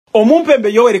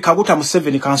Omumpembe Yoweri Kaguta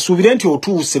Museveni kansuubire nti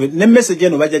otuuse ne message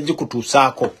eno bajja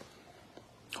gikutuusaako.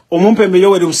 Omumpembe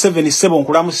Yoweri Museveni sebo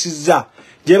nkulamusizza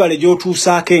gyebale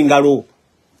gy'otuusaako engalo.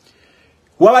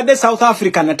 Wabadde South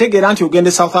Africa nategeera nti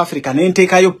ogende South Africa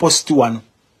nenteekayo post wano.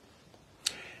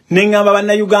 Nengamba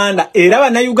bannayuganda era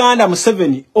bannayuganda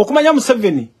Museveni okumanya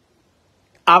Museveni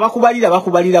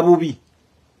abakubalira bubi.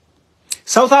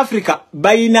 South Africa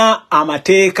bayina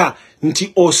amateeka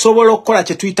nti osobola okukola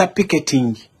kye tuyita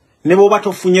picketing ne bw'oba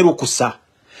tofunye lukusa.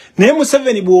 Naye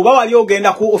Museveni bw'oba wali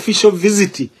ogenda ku official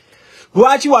visit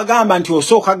lwaki wagamba nti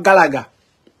osooka Galaga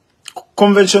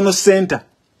Conventional Center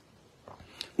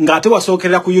ng'ate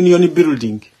wasookerera ku Union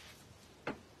Building?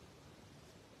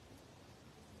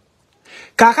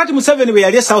 Kakati Museveni bwe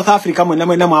yali South Africa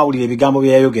mwena mwawulira ebigambo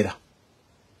bye yayogera.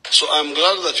 So I'm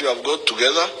glad that you have got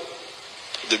together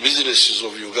the businesses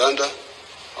of Uganda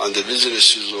and the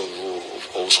businesses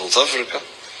of South Africa.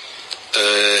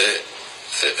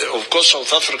 Of course,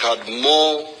 South Africa had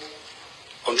more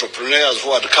entrepreneurs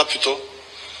who had capital.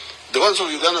 The ones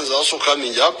of Uganda are also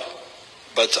coming up,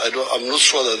 but I'm not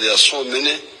sure that there are so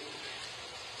many.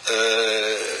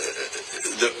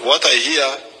 What I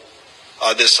hear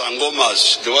are the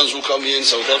Sangomas, the ones who come here in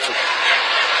South Africa.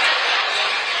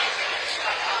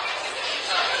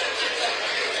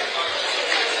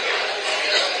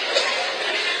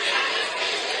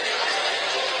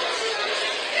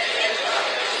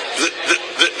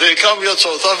 They come here to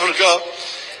South Africa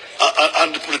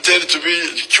and pretend to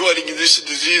be curing this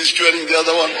disease, curing the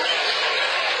other one.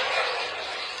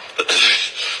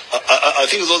 I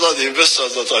think those are the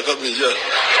investors that are coming here.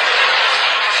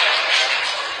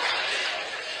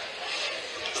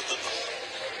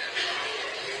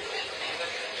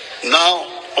 Now,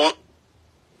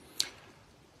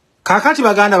 kakati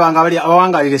baganda bange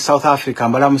abawangalire South Africa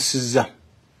mbalamusizza.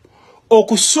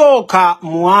 Okusooka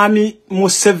mwami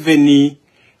Museveni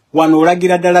wano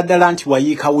olagira ddala nti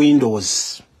wayiika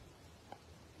Windows.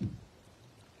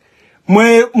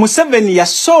 Museveni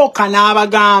yasooka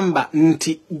n'abagamba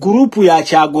nti gurupu ya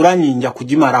Kyagulanyi nja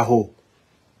kugimalaho.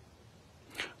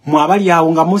 Mwabali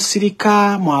awo nga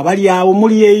musirika, mwabali awo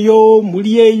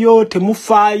muli eyo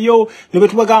temufaayo ne bwe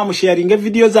tubagamba musharinge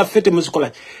video zaffe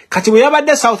temuzikola. Kati bwe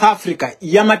yabadde South Africa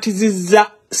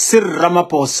yamatizizza Cyril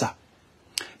Ramaphosa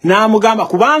n'amugamba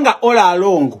kubanga ola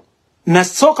alongo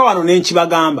nasooka wano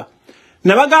n'enkibagamba.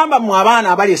 Nabagamba mu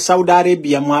abaana abali Saudi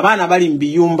Arabia, mu abaana abali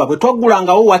mbiyumba bwe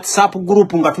twagulangawo WhatsApp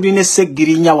group nga tuli ne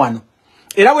Segirinya wano.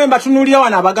 Era bwe mbatunulira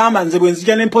wano abagamba nze bwe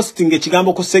nzija ne posting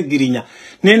ekigambo ku Segirinya.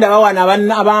 Nenda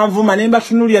bawana abanvuma ne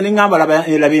mbatunulira ne ngamba laba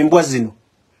embwa zino.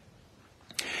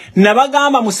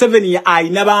 Nabagamba Museveni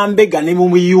ayina bambega ne mu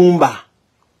muyumba.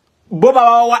 Bo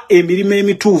babawa emirimu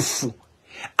emituufu.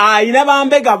 Ayina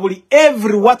bambega buli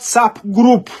every WhatsApp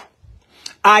group.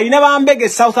 Ayina bambege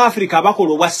South Africa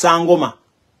abakola obwa Sangoma.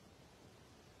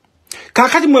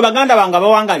 Kakati mwe baganda banga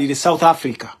bawangalire South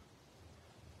Africa.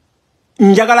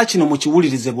 Njagala kino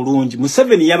mukiwulirize bulungi.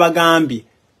 Museveni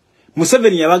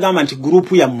yabagamba nti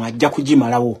grupu ya mwajja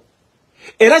kugimalawo.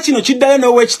 Era kino kiddayo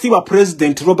n'Oweekitiibwa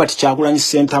President Robert Kyagulanyi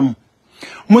Ssentamu.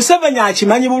 Museveni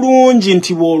akimanyi bulungi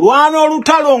nti bw'olwana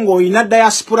olutalo ng'olina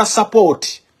diaspora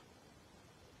support.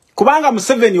 Kubanga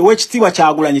Museveni Oweekitiibwa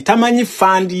Kyagulanyi tamanyi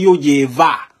fandi yo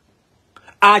gyeva.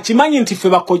 Akimanyi nti ffe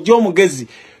bakojja omugezi.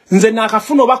 Nze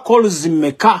nakafuna oba calls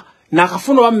mmeka,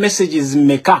 nakafuna oba messages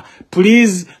mmeka.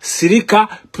 Please sirika,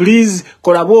 please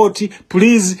kolaboti,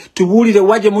 please tubuulire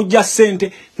waje mujja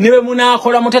ssente. Ne bwe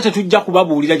munaakola mutete tujja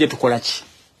kubabuulira gye tukola ki.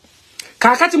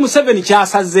 Kaakati Museveni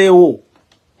kyasazeewo.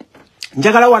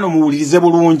 Njagala wano muwulirize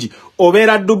bulungi.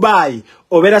 Obeera Dubai,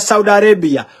 obeera Saudi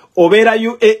Arabia, obeera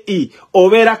UAE,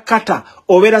 obeera Qatar,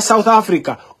 obeera South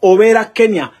Africa, obeera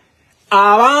Kenya.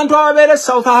 Abantu ababeera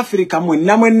South Africa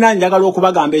mwenna njagala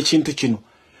okubagamba ekintu kino.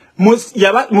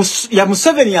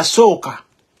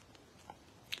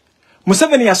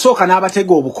 Museveni yasooka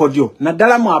n'abatega obukodyo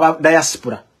naddala mu aba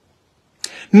diaspora.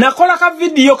 Nakola ka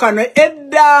video kano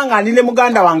edda nga ndi ne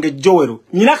muganda wange Joel.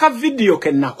 Nyina ka video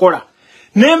ke nakola.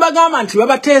 Nembagamba nti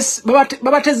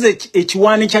babateze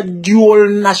ekiwaani kya dual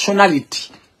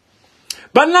nationality.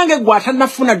 Bannange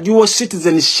gwatanafuna dual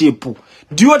citizenship.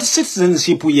 Dual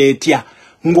citizenship yetya.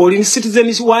 Ng'oli ni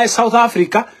citizen wa South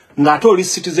Africa, ng'ate oli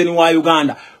citizen wa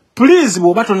Uganda. Please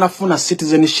bw'oba tonafuna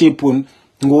citizenship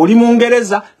ng'oli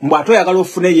Mungereza, mbw'ate oyagala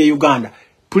ofune ye Uganda.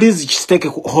 Please kiteke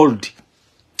hold.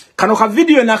 Kano ka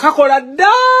video nakakola dda.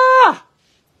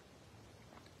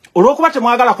 Olwokuba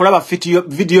temwagala kulaba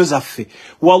video zaffe.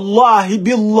 Wallahi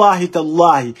billahi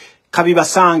tallahi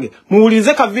kabibasange.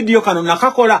 Muwulize ka video kano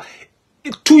nakakola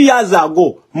 2 years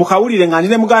ago. Mukawulire nga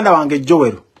ndine muganda wange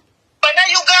Joel. Bana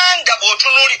Uganda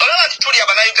botunuli olaba tuli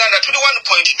abana Uganda tuli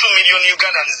 1.2 million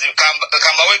Ugandans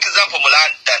kamba we example mu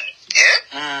London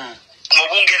mu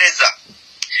Bungereza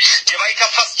je baita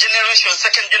first generation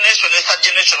second generation third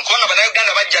generation kubanga bana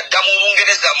Uganda bajja dda mu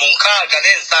Bungereza mu nkaaga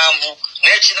n'ensanvu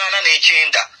n'ekinana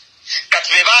n'ekyenda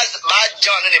kati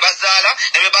bajja wano ne bazaala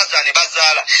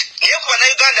naye ku bana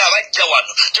Uganda abajja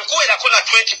wano tekuwerako na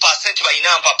 20%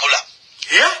 balina mpapula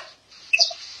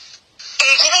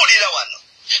nkubuulira wano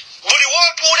buli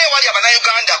wootuule wali abana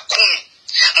Uganda 10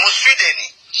 mu Sweden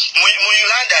mu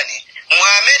London mu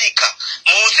America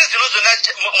mu nsi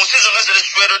zino ziri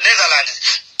Netherlands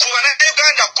ku bana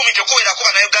Uganda 10 tekuwerako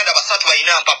bana Uganda 3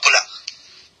 balina mpapula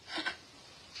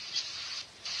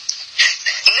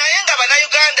naye nga bana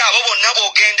Uganda abo bonna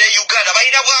bogenda Uganda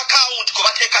balina bwa account ko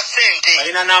bateeka sente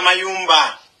balina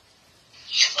n'amayumba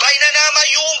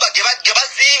ge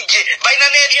bazimbye balina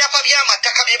n'ebyapa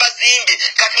by'amataka bye bazimbye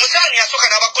kati Museveni yasooka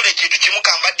n'abakola ekintu kimu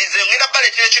kambaddize ngenda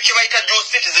baletera ekyo kye bayita dual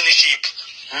citizenship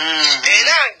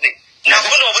era nze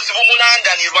nafuna obuzibu mu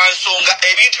London lwa nsonga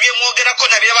ebintu bye mwogerako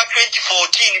nabiraba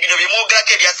 2014 bino bye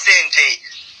mwogerako ebya sente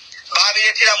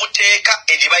babireetera mu tteeka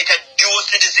erye bayita dual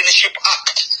citizenship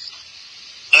act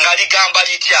nga ligamba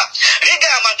litya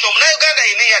ligamba nti omunauganda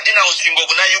yenna yadinawusinga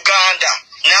obunauganda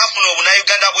n'afuna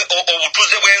obunauganda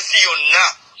obutuze bw'ensi yonna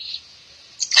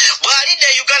bw'alidde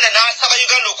Uganda n'asaba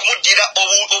Uganda okumuddira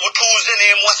obutuuze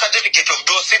n'emuwa certificate of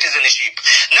dual citizenship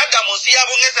nadda mu nsi ya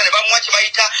Bungereza ne bamuwa kye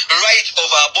bayita right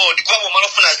of abode kuba bw'omala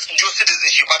ofuna dual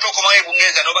citizenship ate okomawo e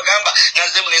Bungereza n'obagamba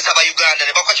nazzemu n'ensaba Uganda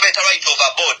ne bakuwa kye bayita right of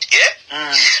abode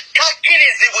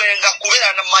takkirizibwenga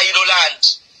kubeera na Mailoland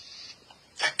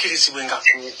takkirizibwenga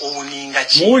ku owuninga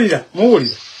ki muwulira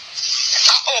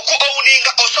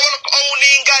osobola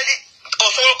owuninga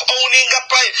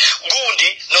gundi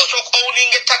n'osobola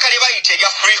owuninga ettaka lye bayita erya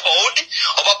freehold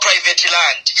oba private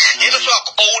land naye tosobola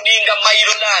owuninga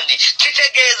Mailoland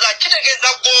kitegeeza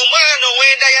gw'omwana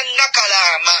ow'enda ya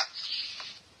Nakalaama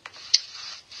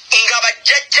nga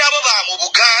bajjajjabo ba mu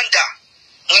Buganda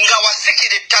nga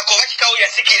wasikira ettaka oba kitawo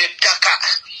yasikira ettaka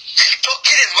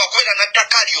tokkirizibwa kubeera na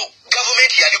ttaka lyo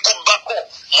gavumenti yali kubbako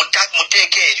mu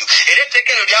tteeka eryo era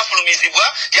etteeka eryo lyafulumizibwa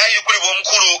lyali likulibwa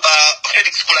omukulu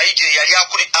Felix Kulaije yali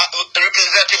akuli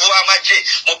representative w'amagye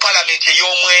mu palamenti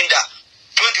ey'omwenda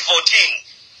 2014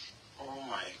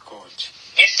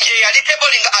 ye yali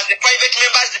tabling as a private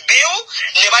members bill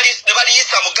ne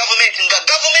baliyisa mu gavumenti nga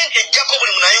gavumenti ejjako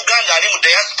buli munauganda ali mu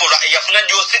diaspora eyafuna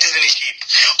dual citizenship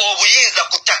obuyinza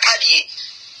ku ttaka lye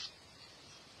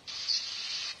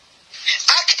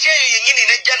act eyo yennyini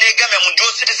nejja neegamya mu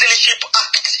dual citizenship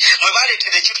act mwe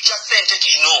baleetera ekintu kya ssente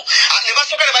kino ne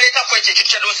basooka ne baleetako ekyo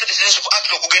ekintu kya dual citizenship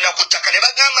act okugenda ku ttaka ne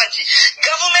bagamba nti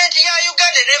gavumenti ya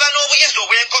Uganda neeba n'obuyinza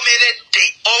obwenkomeredde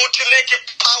ultimate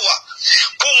power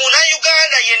ku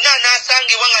munauganda yenna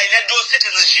n'asangibwa ng'alina dual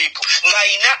citizenship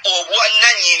ng'alina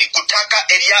obwannannyini ku ttaka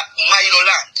erya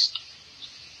Mailoland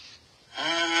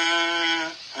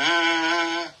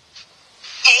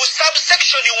mu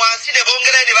subsection wansi ne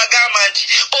bongerayo ne bagamba nti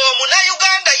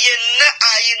omunauganda yenna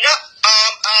ayina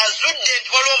azudde nti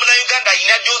waliwo omunauganda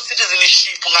ayina dual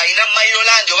citizenship ng'ayina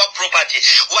Mailoland oba property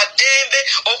waddembe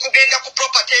okugenda ku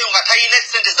property eyo nga talina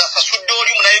ssente zasasudde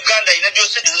oli munauganda ayina dual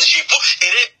citizenship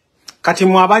era kati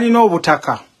mwabalina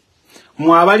obutaka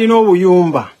mwabalina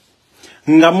obuyumba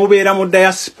nga mubeera mu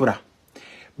diaspora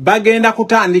bagenda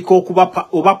kutandika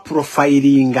oba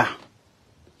profilinga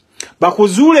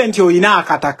bakuzuule nti oyina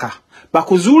akataka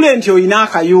bakuzuule nti oyina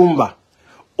akayumba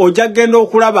ojja genda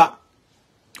okulaba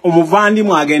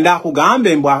omuvandimu agenda akugamba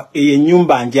embwa eyo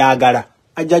ennyumba njagala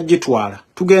ajja gitwala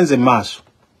tugenze maaso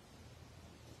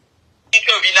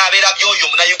ebyo binaabeera by'oyo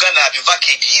munauganda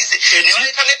abivaketize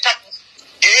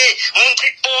nti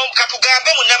katugambe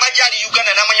munnamagye ali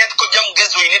Uganda n'amanya nti kojja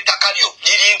mugezi oyina ettaka lyo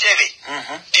liri Ntebe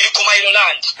liri ku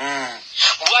Mailoland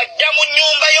bw'ajja mu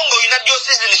nnyumba yo ng'olina dual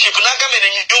citizenship n'agamba eno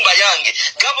ennyumba yange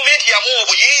gavumenti yamuwa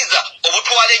obuyinza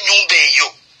obutwala ennyumba eyo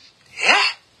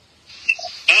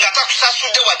nga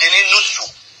takusasudde wadde n'ennusu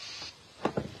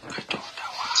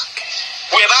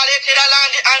we baleetera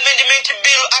Land Amendment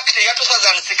Bill Act ya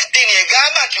 2016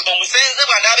 egamba nti omusenze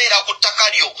bw'anaabeera ku ttaka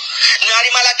lyo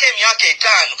n'alimalako emyaka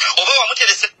 5 oba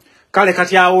wamuterese kale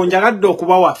kati awo njagadde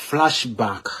okubawa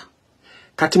flashback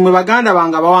kati mwe baganda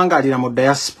bange abawangalira mu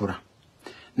diaspora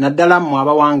naddala mmwe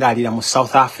abawangalira mu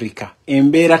South Africa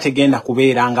embeera tegenda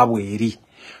kubeera nga bweri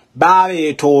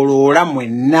babeetooloola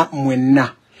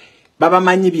mwenna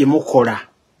babamanyi bye mukola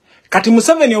kati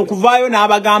Museveni okuvaayo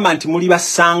n'abagamba nti muli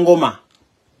bassangoma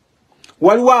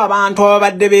waliwo abantu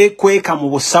ababadde bekweka mu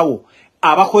busawo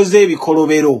abakoze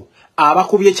ebikolobero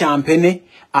abakubye kyampene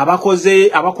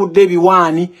abakudde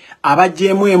ebiwaani,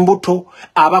 abajjeemu embuto,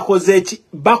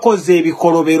 bakoze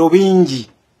ebikolobero bingi.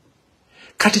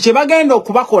 Kati kye bagenda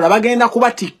okubakola bagenda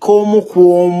kubatikka omu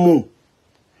ku omu.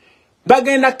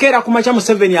 Bagenda kera kumacha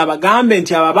Museveni abagambe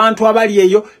nti abantu abali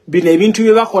eyo bino ebintu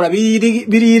bye bakola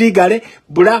biriyirigale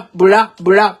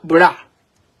bula.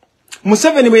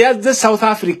 Museveni bwe yazze South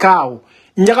Africa awo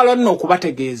njagala nno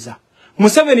okubategeeza.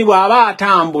 Museveni bw'aba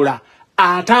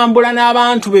atambula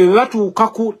n'abantu be batuuka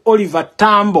ku Oliver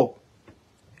Tambo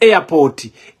airport.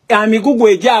 Amigugu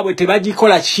egyabwe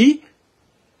tebagikola ki?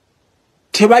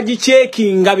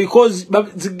 Tebagichekinga because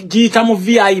giyita mu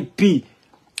VIP.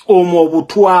 Omo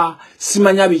obutwa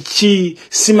simanya biki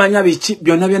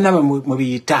byonna mu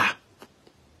biyita.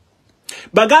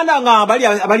 Baganda nga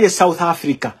abali South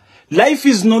Africa, life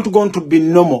is not going to be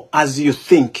normal as you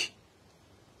think.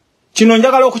 Kino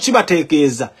njagala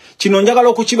okukibategeeza, kino njagala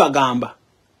okukibagamba.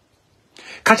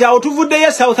 Kati awo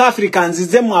tuvuddeyo South Africa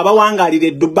nzizemu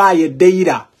abawangalire Dubai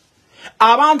eddeira.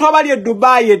 Abantu abali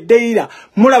Dubai eddeira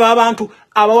mulaba abantu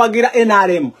abawagira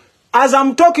NRM. As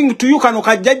I'm talking to you kano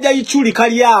kajjajja ichuli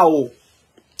kali awo.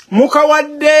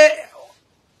 Mukawadde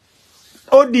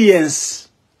audience.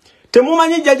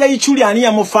 Temumanyi jjajja ichuli ani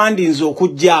ya mufandinzo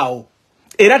okujjaawo.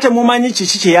 Era temumanyi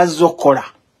kiki kye yazze okukola.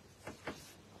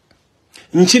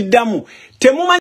 Nkiddamu temumanyi